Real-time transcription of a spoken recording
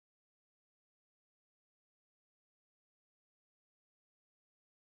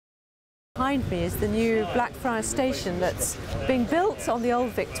behind me is the new Blackfriars Station that's being built on the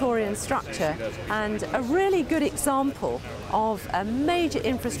old Victorian structure, and a really good example of a major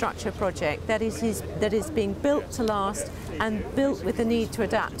infrastructure project that is being built to last and built with the need to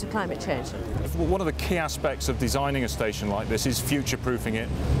adapt to climate change. One of the key aspects of designing a station like this is future-proofing it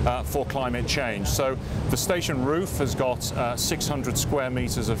for climate change. So the station roof has got 600 square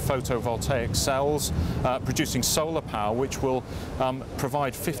meters of photovoltaic cells producing solar power, which will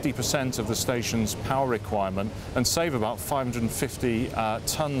provide 50% of the station's power requirement and save about 550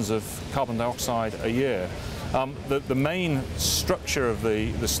 tons of carbon dioxide a year. The main structure of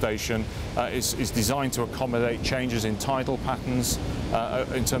the station is designed to accommodate changes in tidal patterns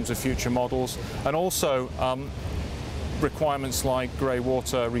in terms of future models, and also requirements like grey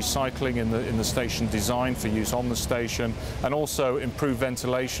water recycling in the station design for use on the station, and also improved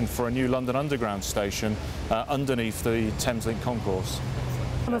ventilation for a new London Underground station underneath the Thameslink concourse.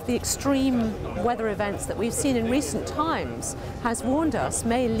 Some of the extreme weather events that we've seen in recent times has warned us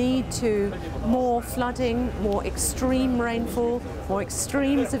may lead to more flooding, more extreme rainfall, more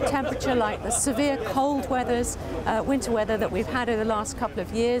extremes of temperature like the severe cold winter weather that we've had over the last couple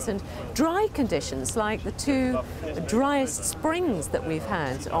of years, and dry conditions like the two driest springs that we've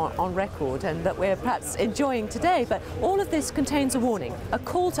had on record and that we're perhaps enjoying today. But all of this contains a warning, a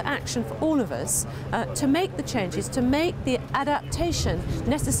call to action for all of us to make the changes, to make the adaptation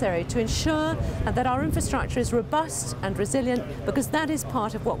necessary to ensure that our infrastructure is robust and resilient, because that is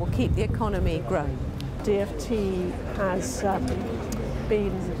part of what will keep the economy growing. DFT has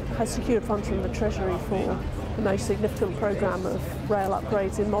secured funds from the Treasury for the most significant programme of rail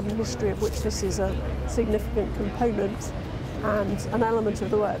upgrades in modern history, of which this is a significant component. And an element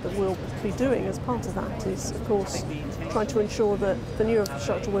of the work that we'll be doing as part of that is, of course, trying to ensure that the new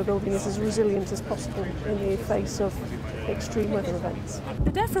infrastructure we're building is as resilient as possible in the face of extreme weather events.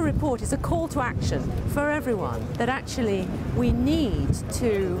 The Defra report is a call to action for everyone that actually we need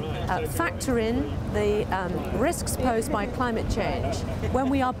to factor in the risks posed by climate change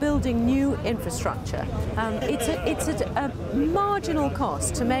when we are building new infrastructure. It's at a marginal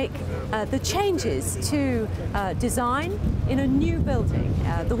cost to make the changes to design in a new building.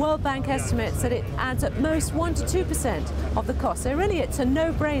 The World Bank estimates that it adds at most 1 to 2% of the cost. So really it's a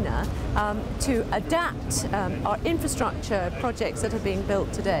no-brainer to adapt our infrastructure projects that are being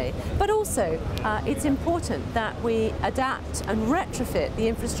built today. But also it's important that we adapt and retrofit the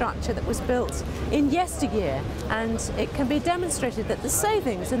infrastructure that was built in yesteryear, and it can be demonstrated that the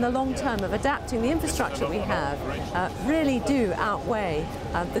savings in the long term of adapting the infrastructure we have really do outweigh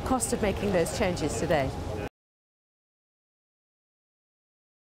the cost of making those changes today.